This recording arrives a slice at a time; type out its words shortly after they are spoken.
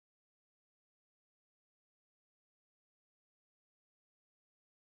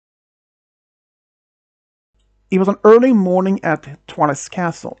It was an early morning at Twilight's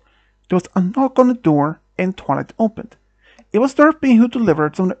castle. There was a knock on the door, and Twilight opened. It was Derpy who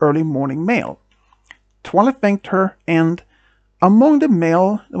delivered some early morning mail. Twilight thanked her, and among the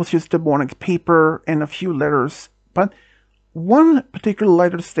mail there was just the morning paper and a few letters, but one particular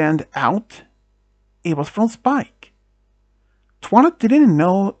letter stand out. It was from Spike. Twilight didn't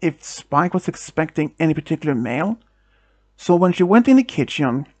know if Spike was expecting any particular mail, so when she went in the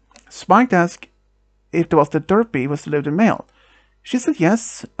kitchen, Spike asked if there was the Derpy was delivered mail. She said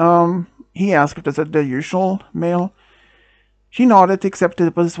yes. He asked if there's the usual mail. She nodded, except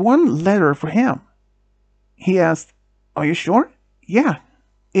there was one letter for him. He asked, "Are you sure?" "Yeah,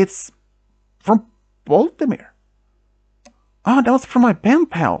 it's from Baltimore." "Oh, that was from my pen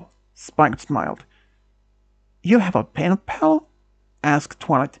pal," Spike smiled. "You have a pen pal?" asked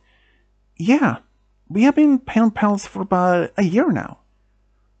Twilight. "Yeah, we have been pen pals for about a year now."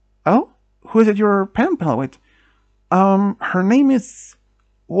 "Oh? Who is it you're pen pal with?" Her name is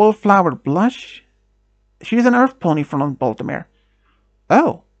Wallflower Blush. She's an earth pony from Baltimore."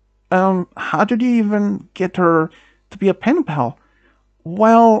 "Oh, how did you even get her to be a pen pal?"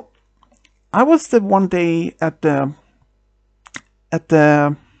 "Well, I was the one day at the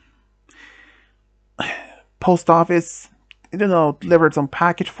post office, delivered some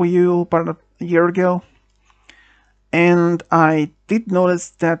package for you about a year ago, and I did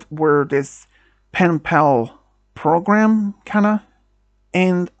notice that we're this pen pal program, kinda,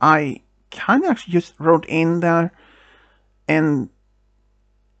 and I kinda actually just wrote in there, and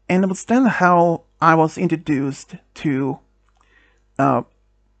it was then how I was introduced to uh,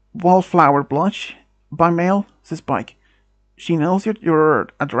 Wallflower Blush by mail," says Spike. "She knows you're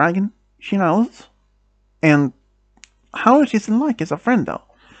a dragon. She knows." "And how is she like as a friend, though?"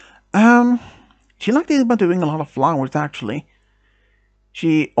 Um, she liked it by doing a lot of flowers, actually.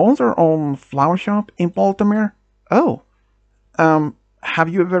 She owns her own flower shop in Baltimore. "Oh, have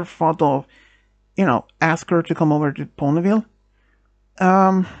you ever thought of, ask her to come over to Ponyville?"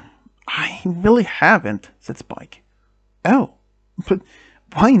 Um, "I really haven't," said Spike. "Oh, but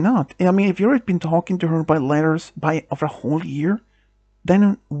why not? I mean, if you've been talking to her by letters of a whole year,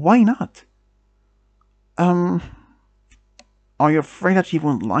 then why not?" Um, "Are you afraid that she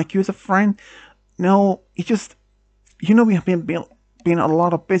won't like you as a friend?" "No, it's just, we have been a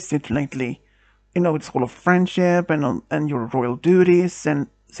lot of business lately. It's full of friendship and your royal duties, and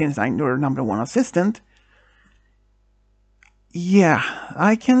since I'm your number one assistant." "Yeah,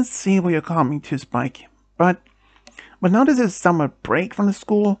 I can see where you're coming to, Spike. But now this is summer break from the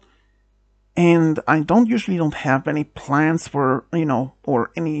school, and I don't have any plans for,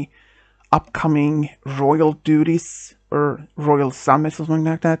 or any upcoming royal duties or royal summits or something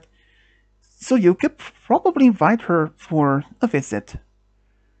like that. So you could probably invite her for a visit."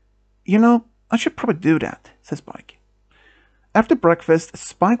 "I should probably do that," says Spike. After breakfast,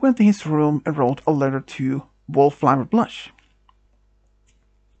 Spike went to his room and wrote a letter to Wallflower Blush.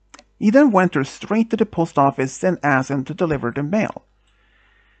 He then went straight to the post office and asked him to deliver the mail.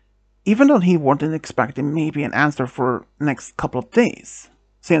 Even though he wasn't expecting maybe an answer for the next couple of days,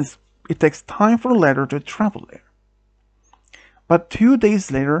 since it takes time for a letter to travel there. But 2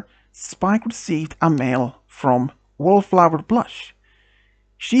 days later, Spike received a mail from Wallflower Blush.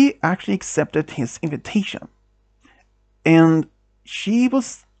 She actually accepted his invitation, and she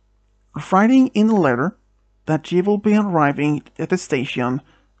was writing in the letter that she will be arriving at the station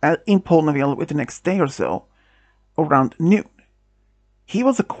in Ponyville within the next day or so, around noon. He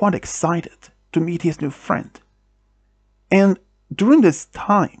was quite excited to meet his new friend. And during this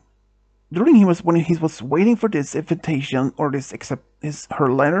time, when he was waiting for this invitation or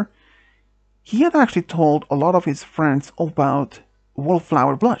her letter, he had actually told a lot of his friends about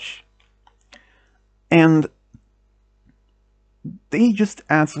Wallflower Blush. And they just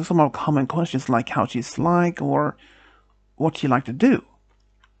asked some common questions like how she's like or what she liked to do.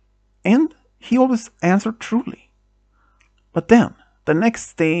 And he always answered truly. But then, the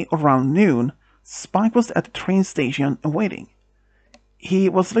next day around noon, Spike was at the train station and waiting. He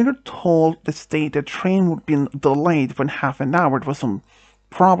was later told the train would be delayed for half an hour. There was some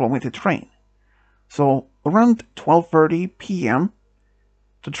problem with the train. So around 12:30 p.m.,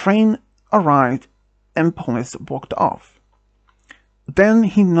 the train arrived and police walked off. Then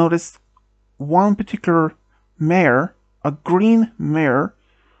he noticed one particular mare, a green mare.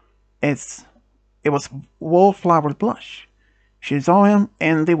 It was Wallflower Blush. She saw him,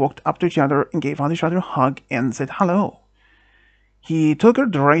 and they walked up to each other and gave each other a hug and said hello. He took her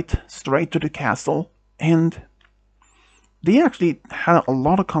straight to the castle, and they actually had a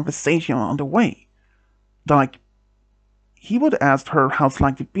lot of conversation on the way. Like, he would ask her how it's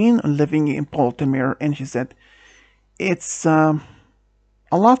like being living in Baltimore, and she said it's a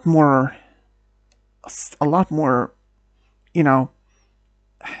lot more, a lot more, you know,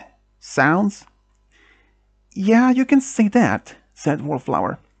 sounds. Yeah, you can say that, said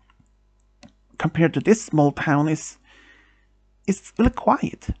Wallflower. Compared to this small town, it's really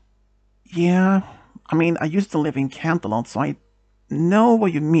quiet. Yeah, I mean, I used to live in Cantalon, so I know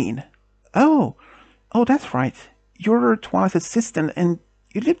what you mean. Oh, oh, that's right. You're Twilight's assistant, and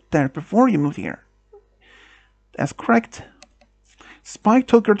you lived there before you moved here. That's correct. Spike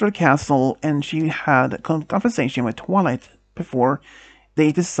took her to the castle, and she had a conversation with Twilight before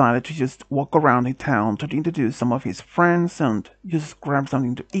they decided to just walk around in town to introduce some of his friends and just grab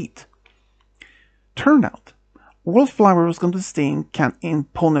something to eat. Turned out, Wallflower was going to stay in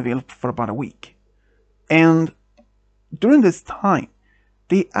Ponyville for about a week. And during this time,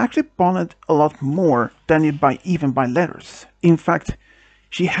 they actually bonded a lot more than even by letters. In fact,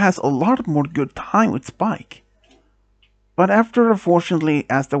 she has a lot more good time with Spike. But after, unfortunately,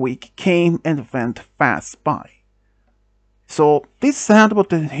 as the week came and went fast by. So this sad about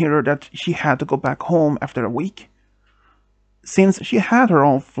to hear that she had to go back home after a week, since she had her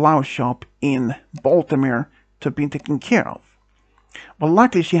own flower shop in Baltimore to be taken care of. But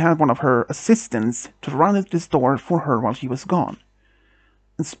luckily she had one of her assistants to run the store for her while she was gone.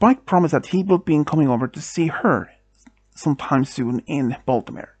 And Spike promised that he will be coming over to see her sometime soon in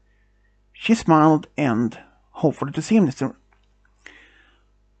Baltimore. She smiled and hoped to see him soon.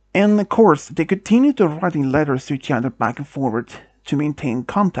 And of course, they continued to writing letters to each other back and forward to maintain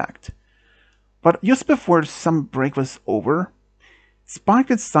contact. But just before summer break was over, Spike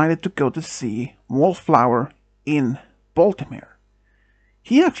decided to go to see Wallflower in Baltimore.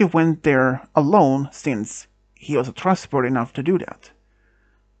 He actually went there alone since he was trustworthy enough to do that.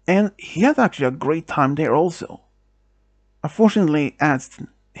 And he had actually a great time there also. Unfortunately, as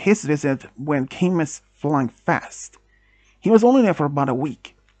his visit came as flying fast. He was only there for about a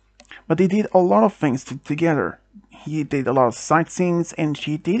week. But they did a lot of things together. He did a lot of sightseeing, and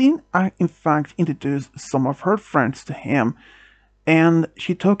she did in fact introduce some of her friends to him, and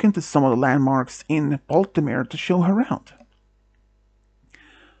she took him to some of the landmarks in Baltimore to show her around.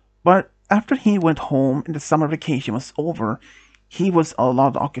 But after he went home and the summer vacation was over, he was a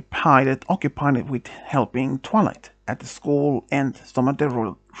lot occupied with helping Twilight at the school and some of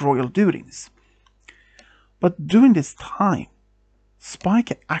the royal duties. But during this time,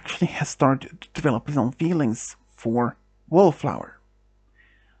 Spike actually has started to develop his own feelings for Wallflower.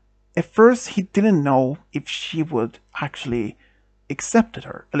 At first, he didn't know if she would actually accept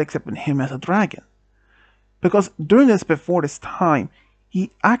him as a dragon. Because before this time,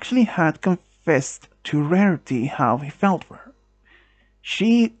 he actually had confessed to Rarity how he felt for her.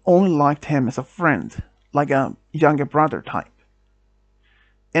 She only liked him as a friend, like a younger brother type.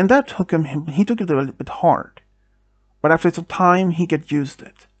 And that he took it a little bit hard. But after some time, he got used to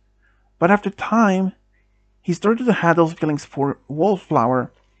it. But after time, he started to have those feelings for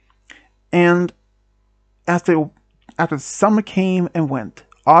Wallflower. And after summer came and went,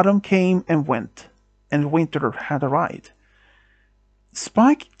 autumn came and went, and winter had arrived,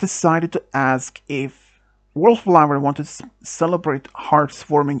 Spike decided to ask if Wallflower wanted to celebrate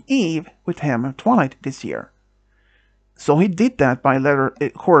Heartwarming Eve with him and Twilight this year. So he did that by letter.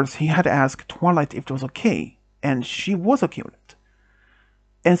 Of course, he had to ask Twilight if it was okay. And she was okay with it.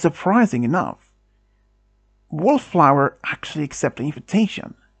 And surprising enough, Wallflower actually accepted the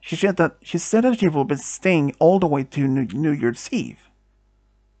invitation. She said that she will be staying all the way to New Year's Eve.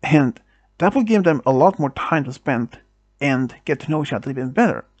 And that will give them a lot more time to spend and get to know each other even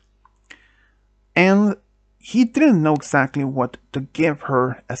better. And he didn't know exactly what to give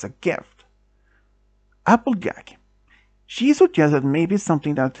her as a gift. Applejack. She suggested maybe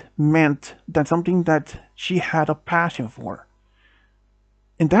something that meant that something that she had a passion for.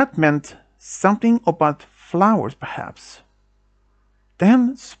 And that meant something about flowers, perhaps.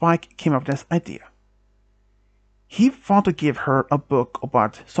 Then Spike came up with this idea. He thought to give her a book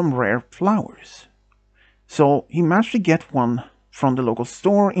about some rare flowers. So he managed to get one from the local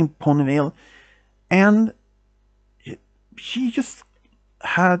store in Ponyville, and he was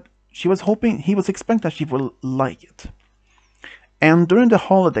expecting that she would like it. And during the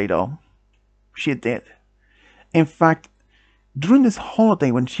holiday, though, she did. In fact, during this holiday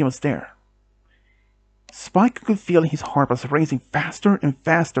when she was there, Spike could feel his heart was racing faster and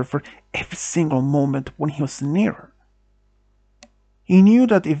faster for every single moment when he was near her. He knew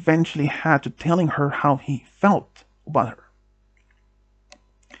that eventually had to telling her how he felt about her.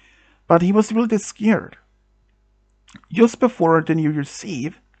 But he was really scared. Just before the New Year's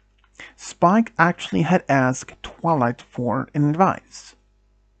Eve, Spike actually had asked Twilight for an advice.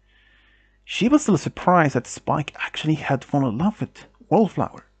 She was still surprised that Spike actually had fallen in love with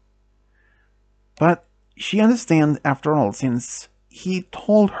Wallflower. But she understands after all, since he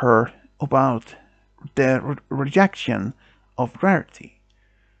told her about the rejection of Rarity.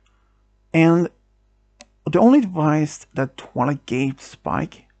 And the only advice that Twilight gave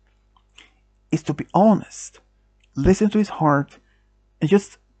Spike is to be honest, listen to his heart, and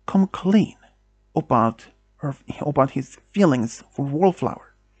just come clean about his feelings for Wallflower.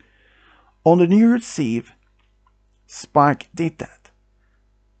 On the New Year's Eve, Spike did that.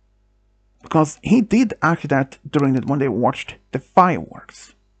 Because he did actually that during when they watched the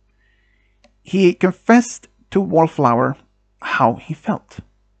fireworks. He confessed to Wallflower how he felt.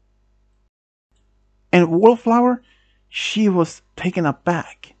 And Wallflower, she was taken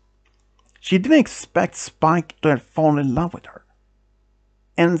aback. She didn't expect Spike to have fallen in love with her.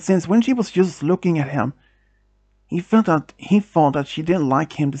 And since when she was just looking at him, he thought that she didn't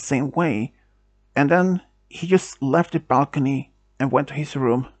like him the same way, and then he just left the balcony and went to his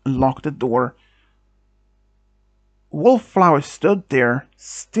room and locked the door. Wallflower stood there,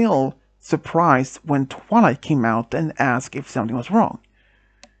 still surprised, when Twilight came out and asked if something was wrong.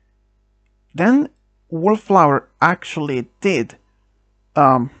 Then Wallflower actually became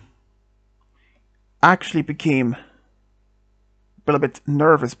a little bit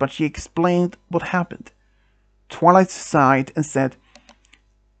nervous, but she explained what happened. Twilight sighed and said,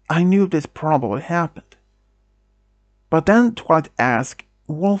 "I knew this probably happened." But then Twilight asked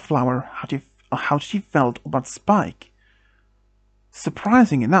Wallflower how she felt about Spike.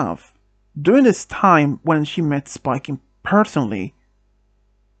 Surprising enough, during this time when she met Spike personally,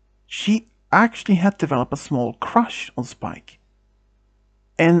 she actually had developed a small crush on Spike.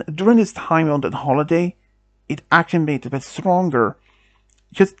 And during this time on that holiday, it actually made it a bit stronger.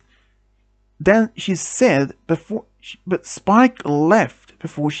 Just then she said but Spike left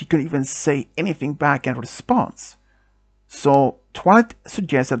before she could even say anything back in response. So Twilight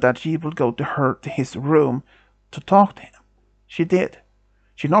suggested that she would go to his room to talk to him. She did.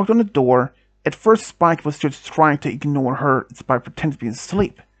 She knocked on the door. At first Spike was just trying to ignore her by pretending to be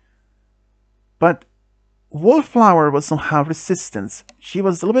asleep. But Wallflower was somehow resistant. She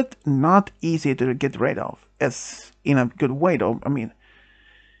was a little bit not easy to get rid of, as in a good way though. I mean,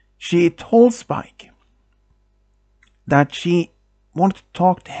 she told Spike that she wanted to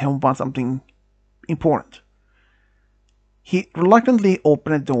talk to him about something important. He reluctantly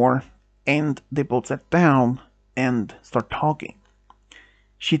opened the door and they both sat down and started talking.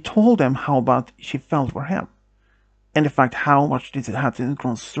 She told him how bad she felt for him, and in fact how much this had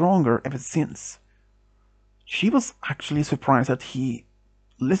grown stronger ever since. She was actually surprised that he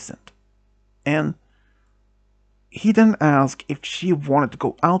listened, and he then asked if she wanted to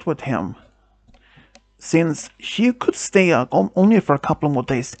go out with him, since she could stay out only for a couple more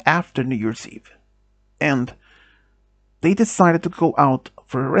days after New Year's Eve. And they decided to go out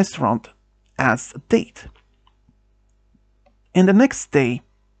for a restaurant as a date. And the next day,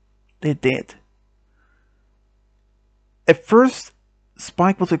 they did. At first,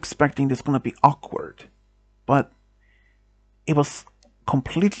 Spike was expecting this going to be awkward, but it was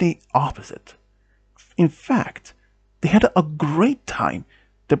completely opposite. In fact, they had a great time.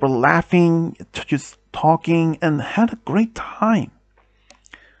 They were laughing, just talking, and had a great time.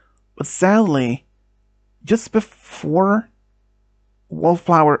 But sadly, just before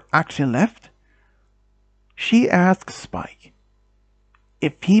Wallflower actually left, she asked Spike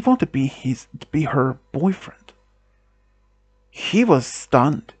if he wanted to be her boyfriend. He was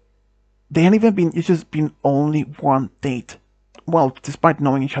stunned. They hadn't even been, it's just been only one date. Well, despite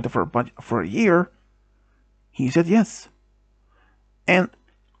knowing each other for a year, he said yes. And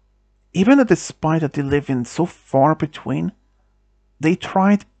even despite that they live in so far between, they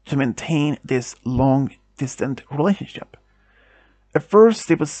tried to maintain this long-distance relationship. At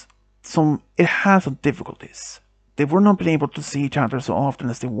first, it had some difficulties. They were not being able to see each other so often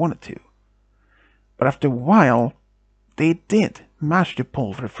as they wanted to. But after a while, they did manage to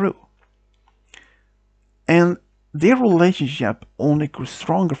pull it through. And their relationship only grew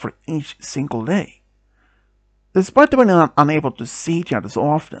stronger for each single day. Despite them being unable to see each other so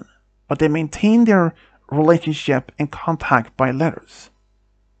often, but they maintained their relationship and contact by letters.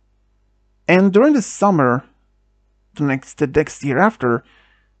 And during the summer, the next year after,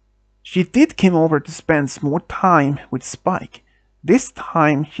 she did come over to spend more time with Spike. This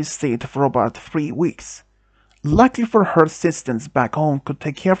time she stayed for about 3 weeks. Luckily for her, assistants back home could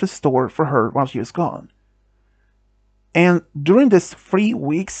take care of the store for her while she was gone. And during these 3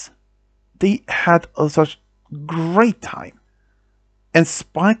 weeks, they had such great time. And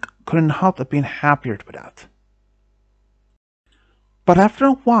Spike could not have been happier with that. But after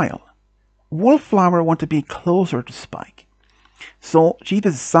a while, Wallflower wanted to be closer to Spike, so she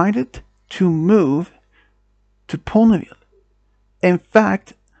decided to move to Ponyville. In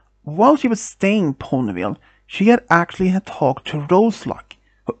fact, while she was staying in Ponyville, she had actually talked to Roseluck,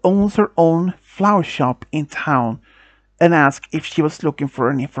 who owns her own flower shop in town, and asked if she was looking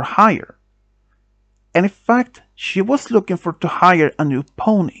for any for hire. And in fact, she was looking to hire a new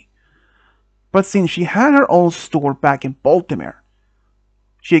pony. But since she had her own store back in Baltimore,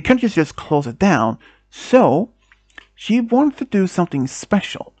 she couldn't just close it down, so she wanted to do something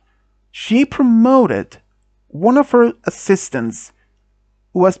special. She promoted one of her assistants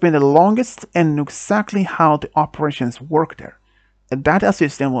who has been the longest and knew exactly how the operations worked there. And that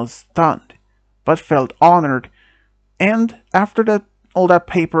assistant was stunned, but felt honored. And after all that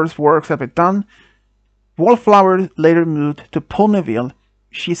papers work had been done, Wallflower later moved to Ponyville.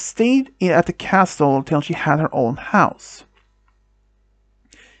 She stayed at the castle until she had her own house.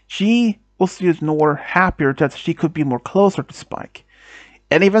 She was just more happier that she could be more closer to Spike.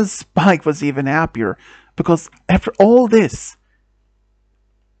 And even Spike was even happier, because after all this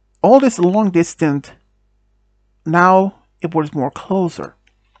long distance, now it was more closer.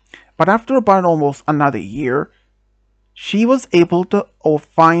 But after about almost another year, she was able to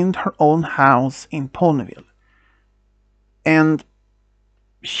find her own house in Ponyville. And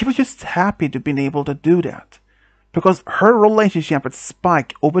she was just happy to be able to do that, because her relationship with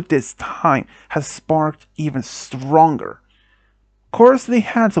Spike over this time has sparked even stronger. Of course, they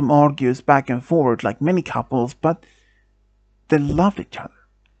had some argues back and forth like many couples, but they loved each other.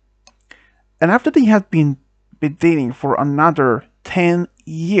 And after they had been dating for another 10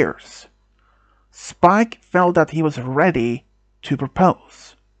 years, Spike felt that he was ready to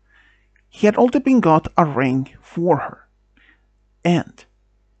propose. He had also got a ring for her, and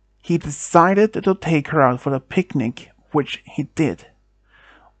he decided to take her out for a picnic, which he did.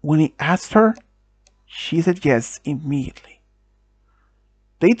 When he asked her, she said yes immediately.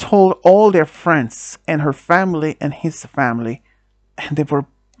 They told all their friends and her family and his family, and they were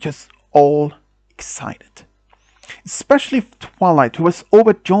just all excited. Especially Twilight, who was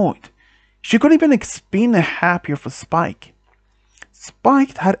overjoyed. She couldn't even been happier for Spike.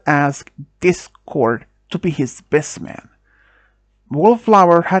 Spike had asked Discord to be his best man.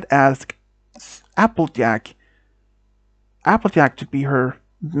 Wallflower had asked Applejack to be her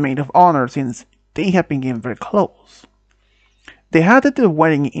maid of honor, since they had been getting very close. They had the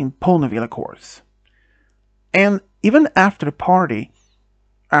wedding in Ponyville, of course. And even after the party,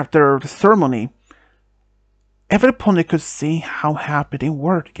 after the ceremony, every pony could see how happy they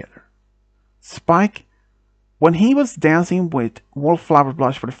were together. Spike, when he was dancing with Wallflower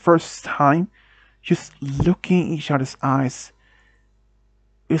Blush for the first time, just looking in each other's eyes,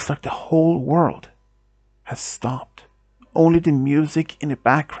 it was like the whole world has stopped. Only the music in the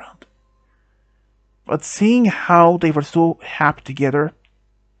background. But seeing how they were so happy together,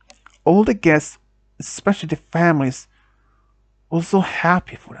 all the guests, especially the families, were so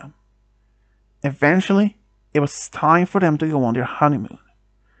happy for them. Eventually, it was time for them to go on their honeymoon.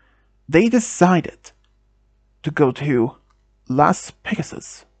 They decided to go to Las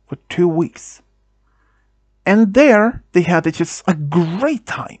Pegasus for 2 weeks. And there, they had just a great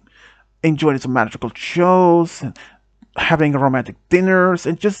time, enjoying some magical shows, and having romantic dinners,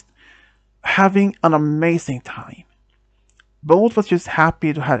 and just having an amazing time. Both was just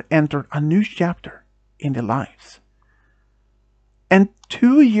happy to have entered a new chapter in their lives. And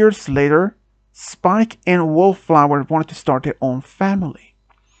 2 years later, Spike and Wallflower wanted to start their own family.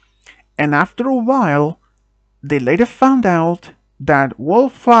 And after a while, they later found out that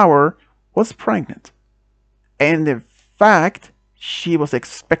Wallflower was pregnant. And in fact, she was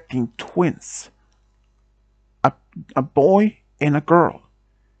expecting twins. A boy and a girl.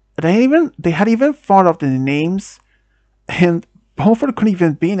 They had even thought of the names, and both of them couldn't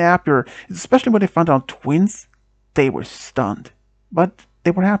even be happier, especially when they found out twins. They were stunned, but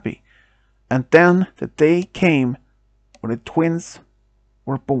they were happy. And then the day came when the twins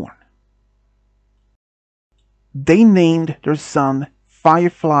were born. They named their son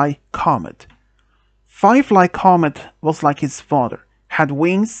Firefly Comet. Firefly Comet was like his father, had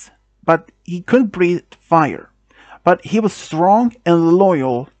wings, but he couldn't breathe fire. But he was strong and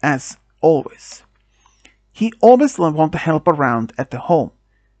loyal as always. He always wanted to help around at the home.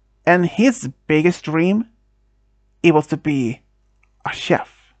 And his biggest dream, it was to be a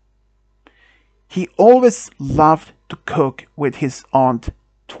chef. He always loved to cook with his aunt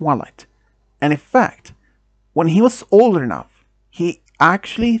Twilight. And in fact, when he was old enough, he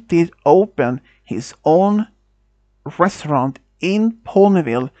actually did open his own restaurant in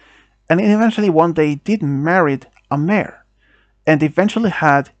Ponyville, and eventually one day did marry a mare, and eventually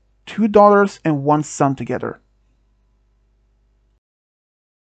had $2 and 1 cent together.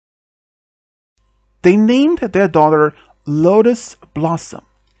 They named their daughter Lotus Blossom.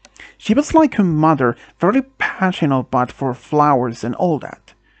 She was like her mother, very passionate about for flowers and all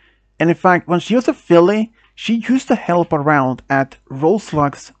that. And in fact, when she was a filly, she used to help around at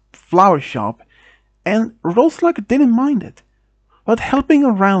Roseluck's flower shop, and Roseluck didn't mind it. But helping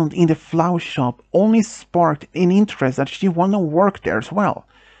around in the flower shop only sparked an interest that she wanted to work there as well.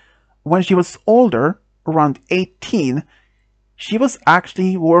 When she was older, around 18, she was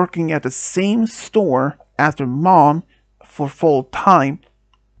actually working at the same store as her mom for full time.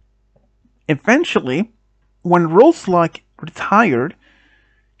 Eventually, when Roseluck retired,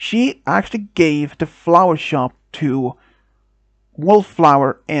 she actually gave the flower shop to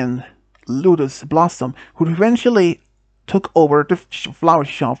Wallflower and Lotus Blossom, who eventually took over the flower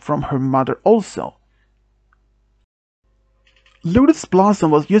shop from her mother also. Lotus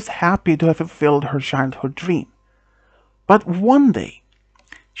Blossom was just happy to have fulfilled her childhood dream. But one day,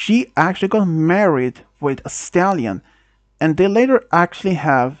 she actually got married with a stallion, and they later actually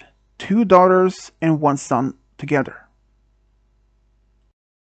have 2 daughters and 1 son together.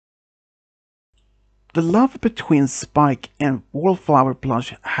 The love between Spike and Wallflower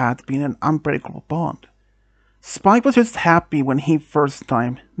Blush had been an unbreakable bond. Spike was just happy when he first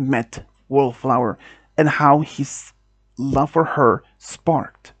time met Wallflower and how his love for her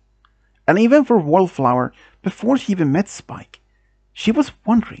sparked. And even for Wallflower, before she even met Spike, she was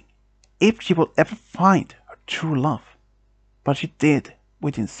wondering if she would ever find her true love. But she did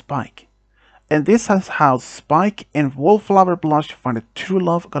within Spike. And this is how Spike and Wallflower Blush find a true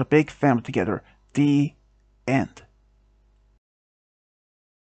love, got a big family together. The end.